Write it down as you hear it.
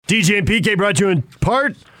DJ and PK brought to you in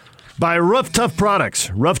part by Rough Tough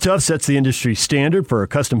Products. Rough Tough sets the industry standard for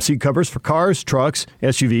custom seat covers for cars, trucks,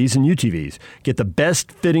 SUVs, and UTVs. Get the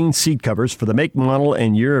best-fitting seat covers for the make, model,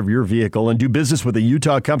 and year of your vehicle, and do business with a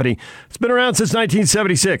Utah company. It's been around since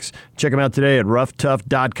 1976. Check them out today at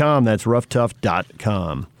roughtough.com. That's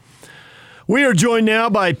roughtough.com. We are joined now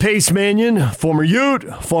by Pace Mannion, former Ute,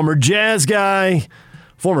 former Jazz guy,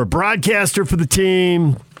 former broadcaster for the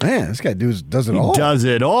team. Man, this guy does it all. He does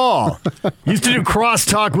it all. He used to do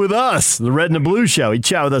crosstalk with us, the Red and the Blue show. He'd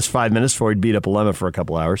chat with us 5 minutes before he'd beat up a lemma for a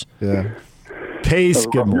couple hours. Yeah. Pace,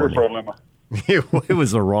 good morning. It was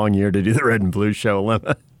the wrong year to do the Red and Blue show,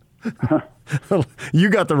 lemma. You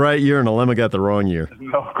got the right year and a lemma got the wrong year.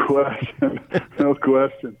 No question. No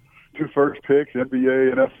question. 2 first picks,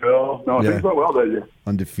 NBA, NFL. No, things went well that year.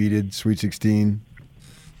 Undefeated, Sweet 16.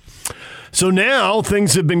 So now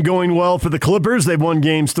things have been going well for the Clippers. They've won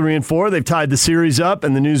games 3 and 4. They've tied the series up,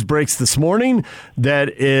 and the news breaks this morning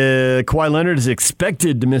that Kawhi Leonard is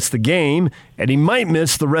expected to miss the game, and he might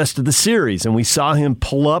miss the rest of the series. And we saw him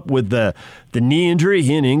pull up with the knee injury.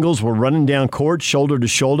 He and Ingles were running down court shoulder to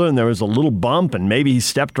shoulder, and there was a little bump, and maybe he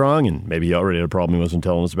stepped wrong, and maybe he already had a problem he wasn't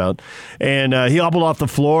telling us about. And he hobbled off the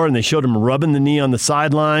floor, and they showed him rubbing the knee on the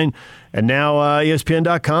sideline. And now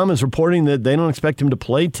ESPN.com is reporting that they don't expect him to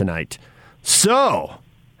play tonight. So,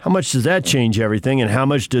 how much does that change everything, and how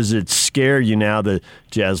much does it scare you now that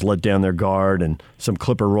Jazz let down their guard and some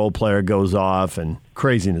Clipper role player goes off and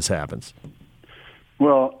craziness happens?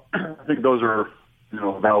 Well, I think those are,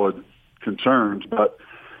 valid concerns, but,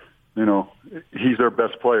 he's their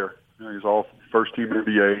best player. He's all first-team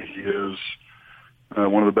NBA. He is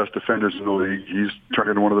one of the best defenders in the league. He's turned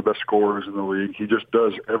into one of the best scorers in the league. He just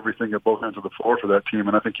does everything at both ends of the floor for that team,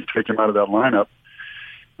 and I think you take him out of that lineup,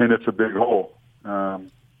 and it's a big hole. And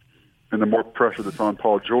the more pressure that's on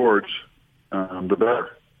Paul George, the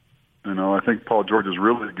better. I think Paul George is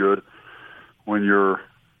really good when you're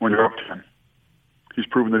up to him. He's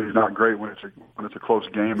proven that he's not great when it's a close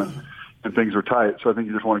game and things are tight. So I think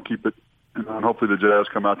you just want to keep it. And hopefully the Jazz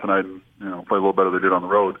come out tonight and play a little better than they did on the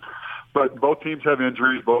road. But both teams have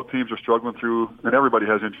injuries. Both teams are struggling through, and everybody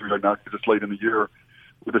has injuries right now because it's late in the year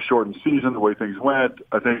with a shortened season. The way things went,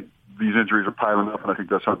 I think these injuries are piling up, and I think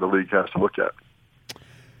that's something the league has to look at.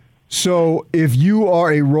 So if you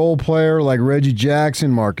are a role player like Reggie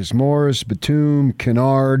Jackson, Marcus Morris, Batum,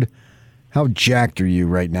 Kennard, how jacked are you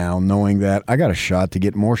right now knowing that I got a shot to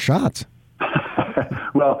get more shots?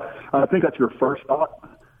 Well, I think that's your first thought.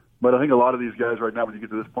 But I think a lot of these guys right now, when you get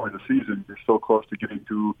to this point of the season, you're so close to getting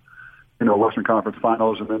to, Western Conference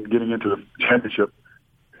Finals and then getting into the championship.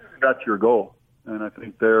 That's your goal. And I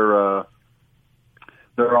think they're all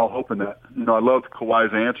hoping that. I loved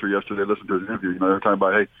Kawhi's answer yesterday. Listened to his interview. They were talking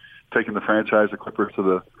about, hey, taking the franchise, the Clippers, to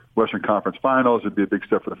the Western Conference Finals would be a big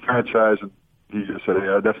step for the franchise. And he just said,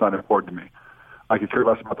 hey, that's not important to me. I can care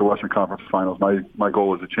less about the Western Conference Finals. My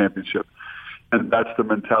goal is a championship. And that's the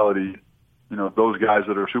mentality. Those guys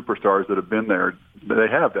that are superstars that have been there, they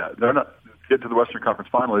have that. They're not getting to the Western Conference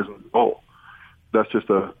Final isn't the goal. That's just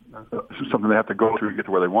something they have to go through to get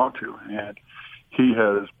to where they want to. And he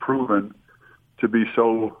has proven to be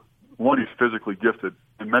so. One, he's physically gifted,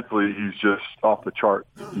 and mentally he's just off the chart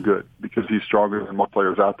good because he's stronger than most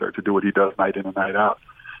players out there to do what he does night in and night out.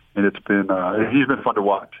 And it's been he's been fun to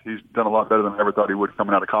watch. He's done a lot better than I ever thought he would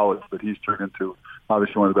coming out of college, but he's turned into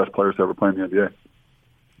obviously one of the best players to ever play in the NBA.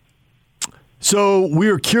 So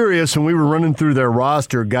we were curious when we were running through their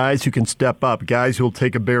roster, guys who can step up, guys who will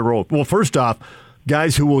take a bigger role. Well, first off,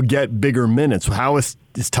 guys who will get bigger minutes. How is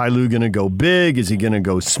Ty Lue going to go big? Is he going to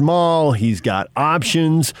go small? He's got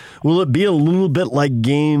options. Will it be a little bit like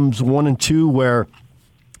games 1 and 2 where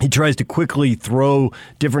he tries to quickly throw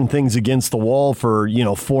different things against the wall for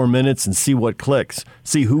 4 minutes and see what clicks,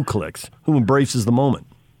 see who clicks, who embraces the moment?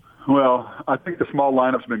 Well, I think the small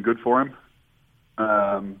lineup's been good for him.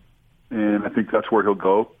 And I think that's where he'll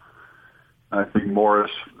go. I think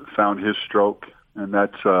Morris found his stroke, and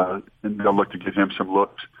and they'll look to get him some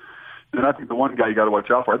looks. And I think the one guy you got to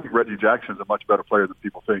watch out for, I think Reggie Jackson's a much better player than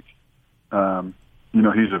people think.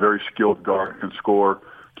 He's a very skilled guard, can score,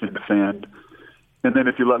 can defend. And then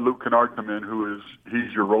if you let Luke Kennard come in,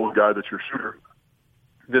 he's your role guy, that's your shooter.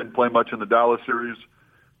 Didn't play much in the Dallas series,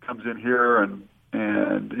 comes in here and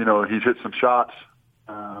he's hit some shots,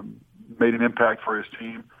 made an impact for his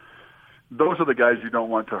team. Those are the guys you don't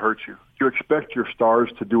want to hurt you. You expect your stars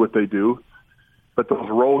to do what they do, but those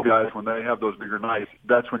role guys, when they have those bigger nights,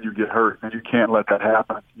 that's when you get hurt, and you can't let that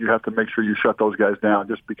happen. You have to make sure you shut those guys down.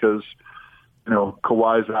 Just because,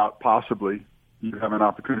 Kawhi's out, possibly, you have an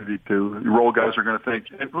opportunity to. Your role guys are going to think,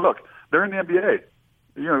 hey, look, they're in the NBA.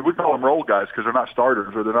 we call them role guys because they're not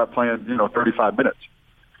starters or they're not playing, 35 minutes.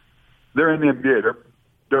 They're in the NBA.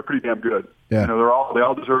 They're pretty damn good. Yeah. They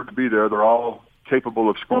all deserve to be there. They're all capable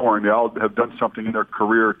of scoring. They all have done something in their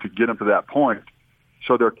career to get them to that point.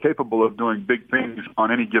 So they're capable of doing big things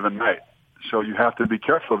on any given night. So you have to be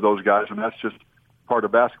careful of those guys, and that's just part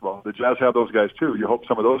of basketball. The Jazz have those guys too. You hope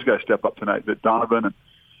some of those guys step up tonight, that Donovan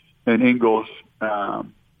and Ingles,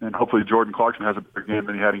 and hopefully Jordan Clarkson has a better game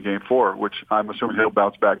than he had in Game 4, which I'm assuming he'll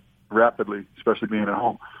bounce back rapidly, especially being at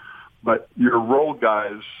home. But your role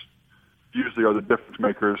guys usually are the difference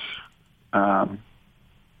makers.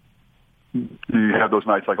 You have those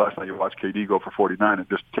nights like last night you watched KD go for 49 and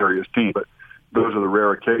just carry his team, but those are the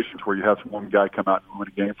rare occasions where you have one guy come out and win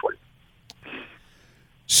a game for you.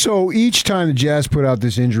 So each time the Jazz put out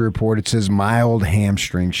this injury report, it says mild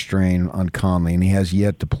hamstring strain on Conley, and he has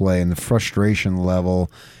yet to play, and the frustration level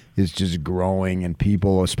is just growing, and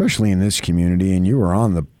people, especially in this community, and you were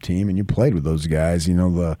on the team and you played with those guys,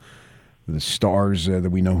 the stars that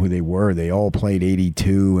we know who they were, they all played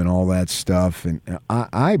 82 and all that stuff, and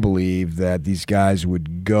I believe that these guys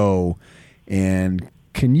would go. And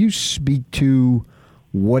can you speak to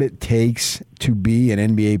what it takes to be an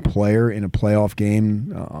NBA player in a playoff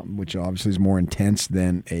game, which obviously is more intense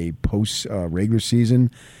than a post-regular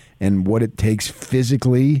season, and what it takes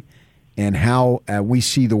physically, and how we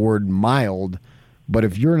see the word mild, but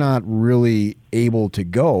if you're not really able to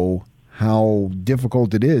go, how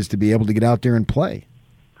difficult it is to be able to get out there and play?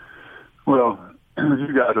 Well,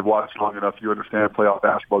 you guys have watched long enough. You understand playoff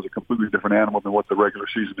basketball is a completely different animal than what the regular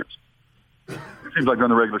season is. It seems like during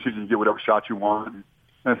the regular season you get whatever shot you want. And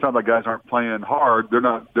it's not like guys aren't playing hard.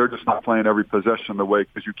 They're just not playing every possession the way,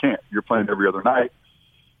 because you can't. You're playing every other night.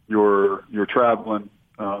 You're traveling.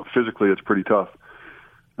 Physically, it's pretty tough.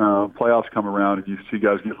 Playoffs come around and you see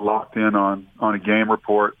guys get locked in on a game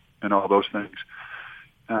report and all those things.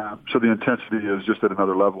 So the intensity is just at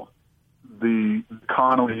another level. The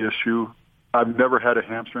Connolly issue, I've never had a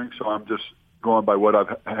hamstring, so I'm just going by what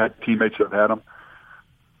I've had teammates that have had them.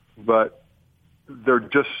 But they're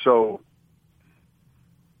just so,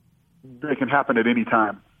 they can happen at any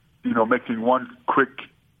time. Making one quick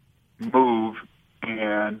move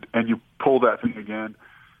and you pull that thing again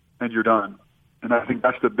and you're done. And I think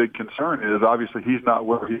that's the big concern is obviously he's not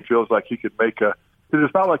where he feels like he could make a, because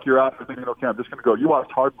it's not like you're out there thinking, okay, I'm just going to go. You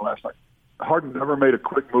watched Harden last night. Harden never made a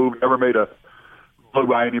quick move, never made a blow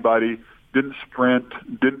by anybody, didn't sprint,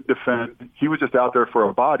 didn't defend. He was just out there for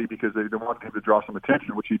a body because they wanted him to draw some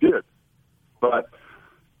attention, which he did. But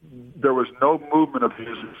there was no movement of his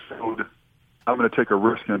that showed, I'm going to take a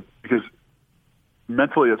risk in, because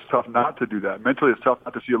mentally it's tough not to do that. Mentally it's tough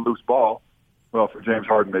not to see a loose ball. Well, for James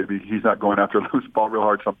Harden, maybe he's not going after a loose ball real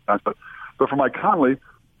hard sometimes. But for Mike Conley,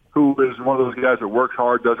 who is one of those guys that works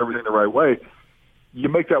hard, does everything the right way, you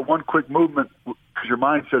make that one quick movement because your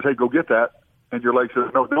mind says, hey, go get that. And your leg says,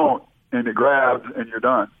 no, don't. And it grabs and you're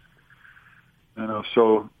done.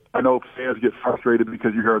 So I know fans get frustrated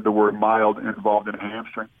because you heard the word mild involved in a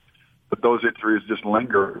hamstring. But those injuries just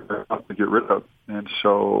linger. They're tough to get rid of. And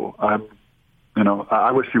so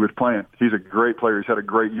I wish he was playing. He's a great player. He's had a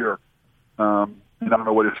great year. And I don't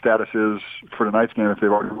know what his status is for tonight's game, if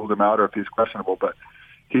they've already ruled him out or if he's questionable. But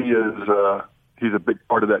he's a big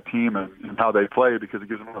part of that team and how they play, because it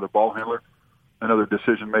gives them another ball handler, another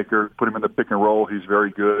decision maker. Put him in the pick and roll. He's very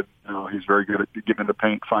good. He's very good at getting in the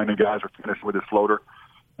paint, finding guys, or finishing with his floater.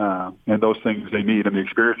 And those things they need. And the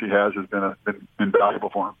experience he has been valuable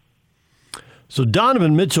for him. So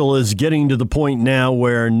Donovan Mitchell is getting to the point now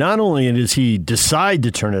where not only does he decide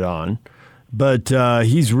to turn it on, but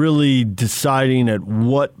he's really deciding at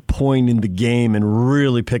what point in the game and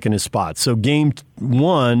really picking his spots. So game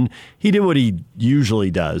 1, he did what he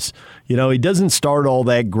usually does. He doesn't start all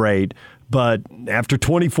that great, but after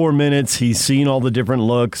 24 minutes, he's seen all the different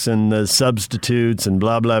looks and the substitutes and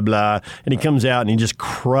blah, blah, blah, and he comes out and he just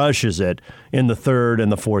crushes it in the third and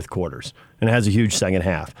the fourth quarters and has a huge second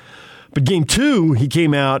half. But game 2, he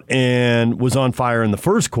came out and was on fire in the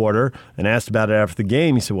first quarter, and asked about it after the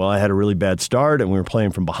game. He said, well, I had a really bad start, and we were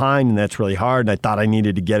playing from behind, and that's really hard, and I thought I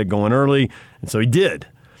needed to get it going early, and so he did.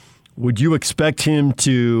 Would you expect him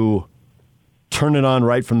to turn it on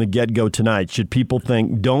right from the get-go tonight? Should people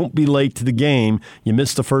think, don't be late to the game, you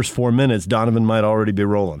missed the first 4 minutes, Donovan might already be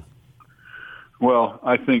rolling? Well,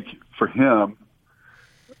 I think for him,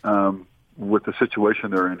 with the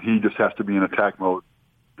situation they're in, he just has to be in attack mode,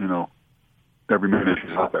 every minute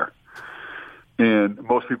he's out there. And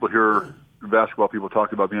most people hear basketball people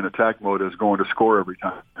talk about being in attack mode as going to score every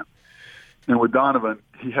time. And with Donovan,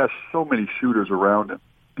 he has so many shooters around him.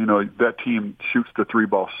 That team shoots the 3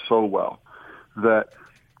 ball so well that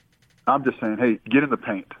I'm just saying, hey, get in the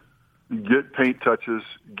paint. Get paint touches.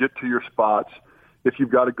 Get to your spots. If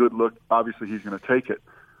you've got a good look, obviously he's going to take it.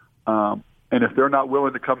 And if they're not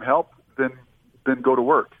willing to come help, then go to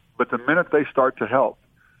work. But the minute they start to help,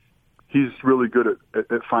 he's really good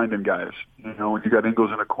at finding guys. You know, when you got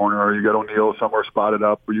Ingles in a corner, or you got O'Neal somewhere spotted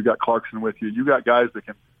up, or you got Clarkson with you, you got guys that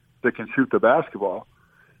can shoot the basketball.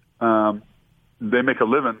 They make a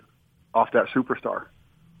living off that superstar.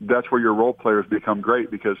 That's where your role players become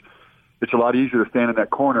great, because it's a lot easier to stand in that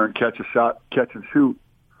corner and catch a shot, catch and shoot,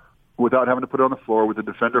 without having to put it on the floor with the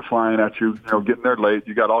defender flying at you, getting there late.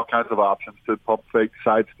 You got all kinds of options to pump fake,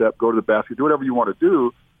 sidestep, go to the basket, do whatever you want to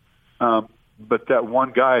do. But that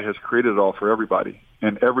one guy has created it all for everybody.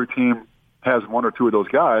 And every team has one or two of those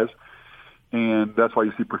guys. And that's why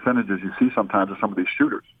you see percentages you see sometimes of some of these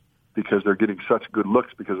shooters, because they're getting such good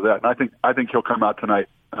looks because of that. And I think he'll come out tonight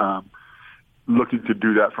looking to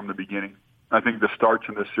do that from the beginning. I think the starts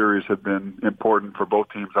in this series have been important for both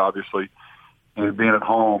teams, obviously. And being at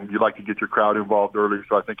home, you like to get your crowd involved early.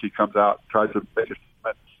 So I think he comes out, tries to make a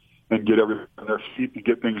statement, and get everyone on their feet and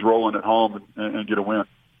get things rolling at home and get a win.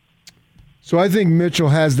 So I think Mitchell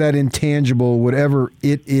has that intangible, whatever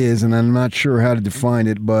it is, and I'm not sure how to define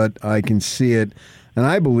it, but I can see it. And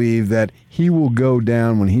I believe that he will go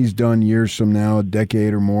down when he's done years from now, a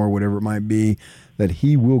decade or more, whatever it might be, that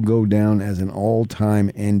he will go down as an all-time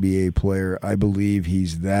NBA player. I believe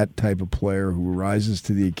he's that type of player who rises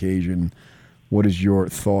to the occasion. What is your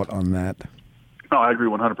thought on that? No, I agree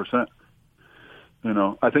 100%.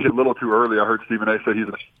 I think it's a little too early. I heard Stephen A. say he's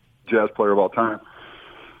a Jazz player of all time.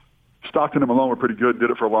 Stockton and Malone were pretty good, did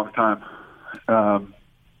it for a long time.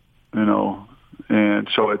 And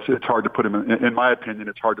so it's hard to put him in my opinion,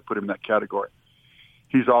 it's hard to put him in that category.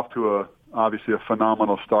 He's off to obviously a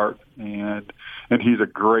phenomenal start, and he's a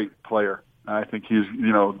great player. I think he's,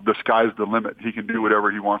 the sky's the limit. He can do whatever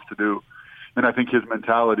he wants to do. And I think his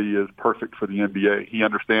mentality is perfect for the NBA. He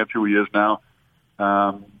understands who he is now.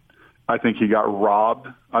 I think he got robbed.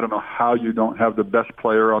 I don't know how you don't have the best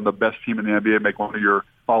player on the best team in the NBA make one of your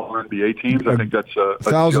all-NBA teams. I think that's a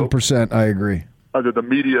 1,000%. I agree. The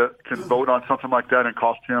media can vote on something like that and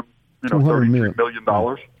cost him, $33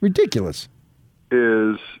 million. Ridiculous.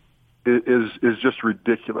 Is just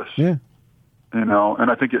ridiculous. Yeah. And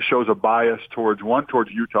I think it shows a bias towards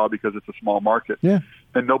Utah because it's a small market. Yeah.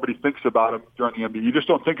 And nobody thinks about them during the NBA. You just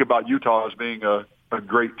don't think about Utah as being a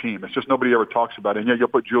great team. It's just nobody ever talks about it. And you'll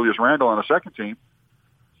put Julius Randle on a second team.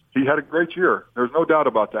 He had a great year. There's no doubt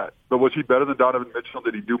about that. But was he better than Donovan Mitchell?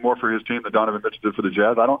 Did he do more for his team than Donovan Mitchell did for the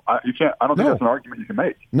Jazz? I don't think that's an argument you can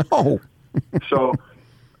make. No. So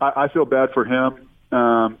I feel bad for him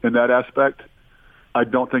in that aspect. I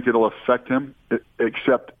don't think it'll affect him,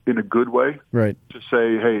 except in a good way. Right. To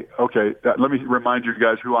say, hey, okay, let me remind you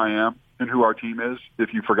guys who I am and who our team is.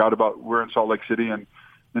 If you forgot about, we're in Salt Lake City, and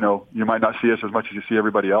you might not see us as much as you see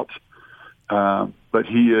everybody else. But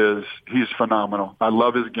he's phenomenal. I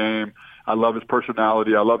love his game. I love his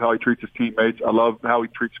personality. I love how he treats his teammates. I love how he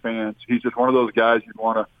treats fans. He's just one of those guys you'd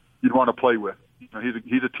want to play with.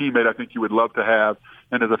 He's a teammate I think you would love to have,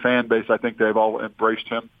 and as a fan base, I think they've all embraced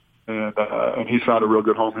him, and he's found a real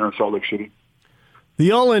good home here in Salt Lake City.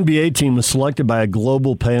 The All-NBA team was selected by a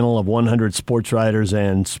global panel of 100 sports writers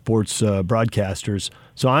and sports broadcasters.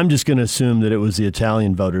 So I'm just going to assume that it was the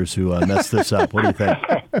Italian voters who messed this up. What do you think?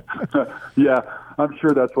 Yeah, I'm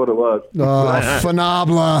sure that's what it was.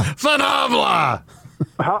 Phenomenal.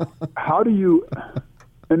 How do you,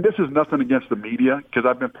 and this is nothing against the media because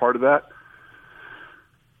I've been part of that,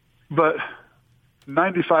 but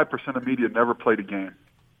 95% of media never played a game.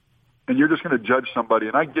 And you're just going to judge somebody.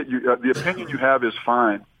 And I get you. The opinion you have is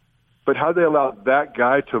fine. But how they allow that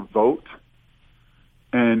guy to vote,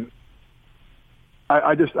 and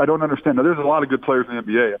I don't understand. Now, there's a lot of good players in the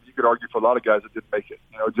NBA. I mean, you could argue for a lot of guys that didn't make it.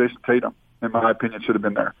 Jason Tatum, in my opinion, should have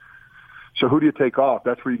been there. So who do you take off?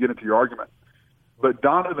 That's where you get into your argument. But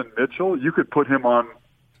Donovan Mitchell, you could put him on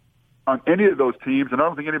any of those teams, and I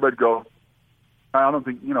don't think anybody I don't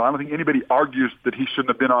think anybody argues that he shouldn't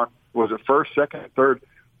have been on. Was it first, second, third?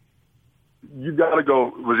 You got to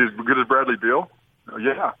go. Was he as good as Bradley Beal?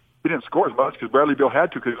 Yeah, he didn't score as much because Bradley Beal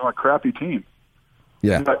had to because he was on a crappy team.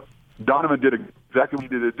 Yeah, but Donovan did exactly what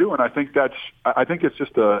he needed to do, and I think it's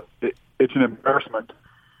just it's an embarrassment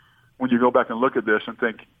when you go back and look at this and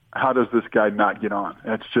think, how does this guy not get on?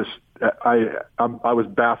 It's just I was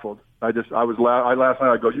baffled. Last night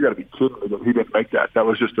I go, you got to be kidding me that he didn't make that. That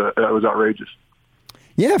was that was outrageous.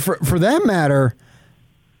 Yeah, for that matter.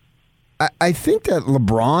 I think that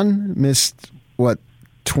LeBron missed,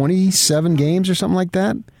 27 games or something like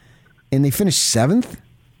that? And they finished 7th?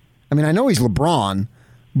 I mean, I know he's LeBron,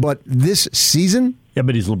 but this season, Yeah,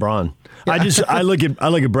 but he's LeBron. I look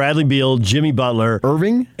at Bradley Beal, Jimmy Butler,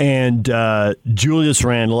 Irving, and Julius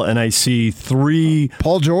Randle, and I see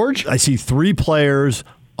Paul George. I see 3 players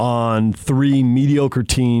on 3 mediocre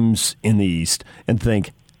teams in the East, and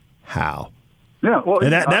think, how? Yeah, well,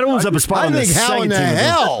 and that opens up a spot on the second team. How in the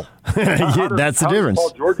hell? That's the difference. Paul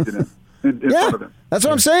George get in front of him? That's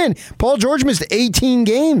what I'm saying. Paul George missed 18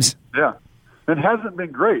 games. Yeah, and hasn't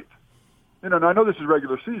been great. And I know this is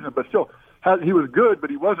regular season, but still, he was good, but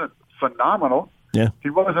he wasn't phenomenal. Yeah, he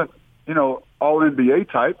wasn't, all NBA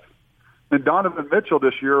type. And Donovan Mitchell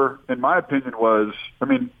this year, in my opinion, when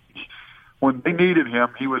they needed him,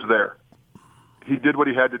 he was there. He did what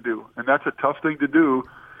he had to do, and that's a tough thing to do.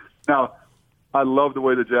 Now, I love the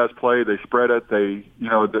way the Jazz play. They spread it.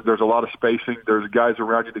 There's a lot of spacing. There's guys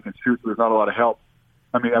around you that can shoot. There's not a lot of help.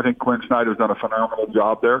 I think Quinn Snyder's done a phenomenal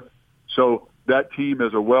job there. So that team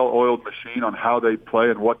is a well-oiled machine on how they play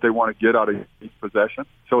and what they want to get out of each possession.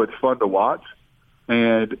 So it's fun to watch,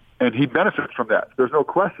 and he benefits from that. There's no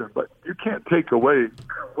question, but you can't take away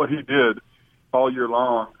what he did all year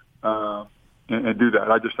long and do that.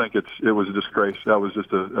 I just think it was a disgrace. That was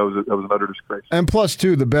an utter disgrace. And plus,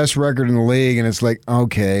 too, the best record in the league, and it's like,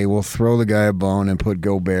 okay, we'll throw the guy a bone and put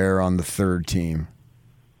Gobert on the third team.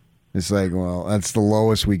 It's like, well, that's the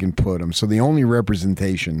lowest we can put him. So the only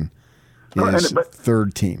representation is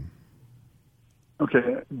third team.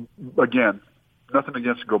 Okay, again, nothing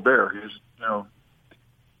against Gobert. He's,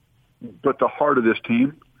 but the heart of this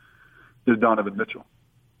team is Donovan Mitchell.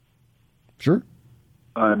 Sure.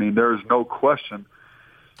 There is no question.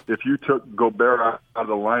 If you took Gobert out of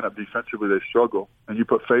the lineup defensively, they struggle, and you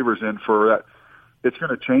put Favors in for that, it's going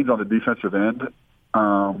to change on the defensive end.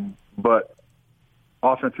 But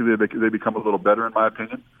offensively, they become a little better, in my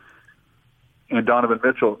opinion. And Donovan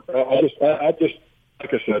Mitchell, I just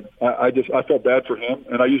like I said, I felt bad for him,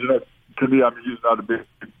 and I use it. To me, I'm using that a bit.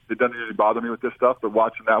 It doesn't usually bother me with this stuff, but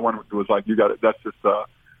watching that one was like, you got it. That's just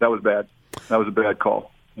that was bad. That was a bad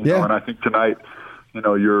call. You know? And I think tonight, he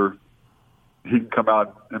can come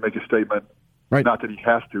out and make a statement. Right. Not that he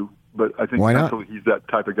has to, but I think mentally he's that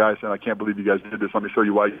type of guy saying, I can't believe you guys did this. Let me show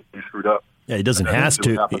you why you screwed up. Yeah, he doesn't have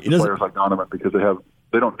to. He doesn't. Players like Donovan, because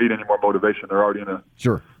they don't need any more motivation. They're already in a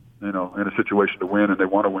situation to win, and they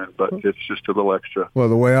want to win, but it's just a little extra. Well,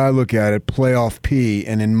 the way I look at it, playoff P,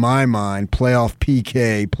 and in my mind, playoff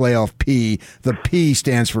PK, playoff P, the P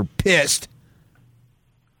stands for pissed.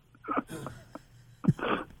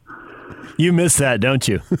 You miss that, don't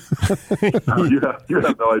you? You have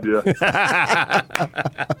no idea.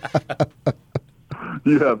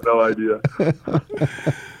 You have no idea.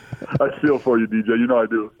 I feel for you, DJ. You know I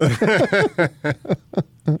do.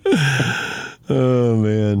 Oh,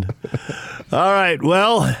 man. All right.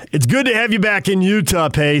 Well, it's good to have you back in Utah,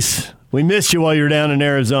 Pace. We missed you while you were down in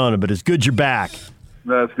Arizona, but it's good you're back.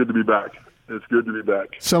 No, it's good to be back. It's good to be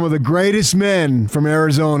back. Some of the greatest men from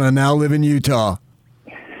Arizona now live in Utah.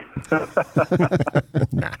 Nice.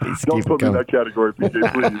 Don't put me in that category,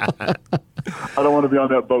 PJ, please. I don't want to be on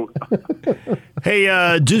that boat.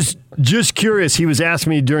 Hey, just curious, he was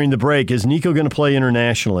asking me during the break, is Nico going to play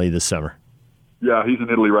internationally this summer? Yeah, he's in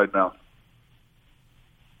Italy right now.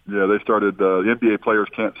 Yeah, they started, the NBA players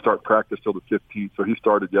can't start practice till the 15th, so he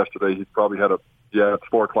started yesterday. He probably had it's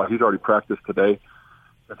 4 o'clock. He's already practiced today.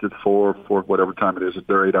 Since it's 4, whatever time it is,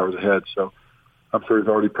 they're 8 hours ahead. So I'm sure he's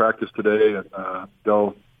already practiced today, and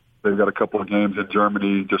they've got a couple of games in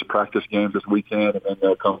Germany, just practice games this weekend, and then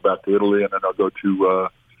they'll come back to Italy, and then they'll go to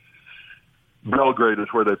Belgrade is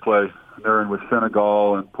where they play. They're in with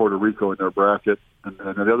Senegal and Puerto Rico in their bracket. And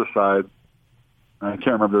then on the other side, I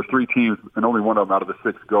can't remember, there's 3 teams, and only one of them out of the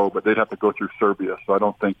 6 go, but they'd have to go through Serbia. So I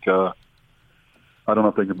don't know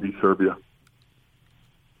if they can beat Serbia.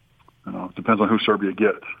 It depends on who Serbia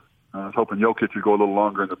gets. I was hoping Jokic would go a little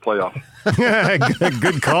longer in the playoffs.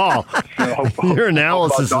 Good call. Your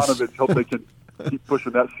analysis is... Donovan, hope they can keep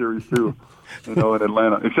pushing that series too, in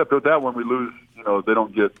Atlanta. Except with that one, we lose, they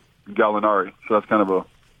don't get Gallinari. So that's kind of a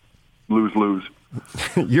lose-lose.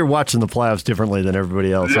 You're watching the playoffs differently than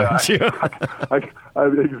everybody else, aren't you? Exactly.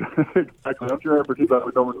 I'm sure I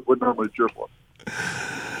would normally cheer for.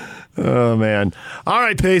 Oh, man. All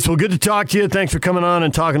right, Pace. Well, good to talk to you. Thanks for coming on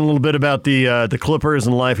and talking a little bit about the Clippers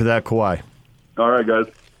and life without Kawhi. All right, guys.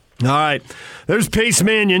 All right. There's Pace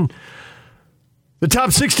Mannion. The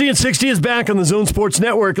Top 60 and 60 is back on the Zone Sports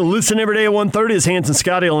Network. Listen every day at 1:30 as Hans and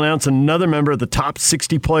Scotty will announce another member of the top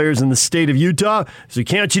 60 players in the state of Utah as we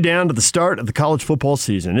count you down to the start of the college football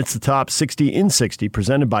season. It's the Top 60 in 60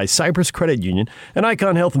 presented by Cypress Credit Union and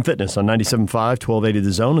Icon Health and Fitness on 97.5, 1280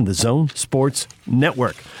 The Zone and the Zone Sports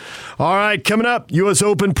Network. All right, coming up, U.S.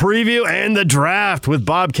 Open preview and the draft with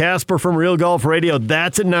Bob Casper from Real Golf Radio.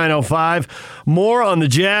 That's at 9:05. More on the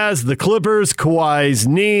Jazz, the Clippers, Kawhi's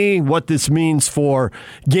knee, what this means for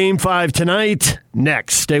Game 5 tonight.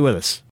 Next, stay with us.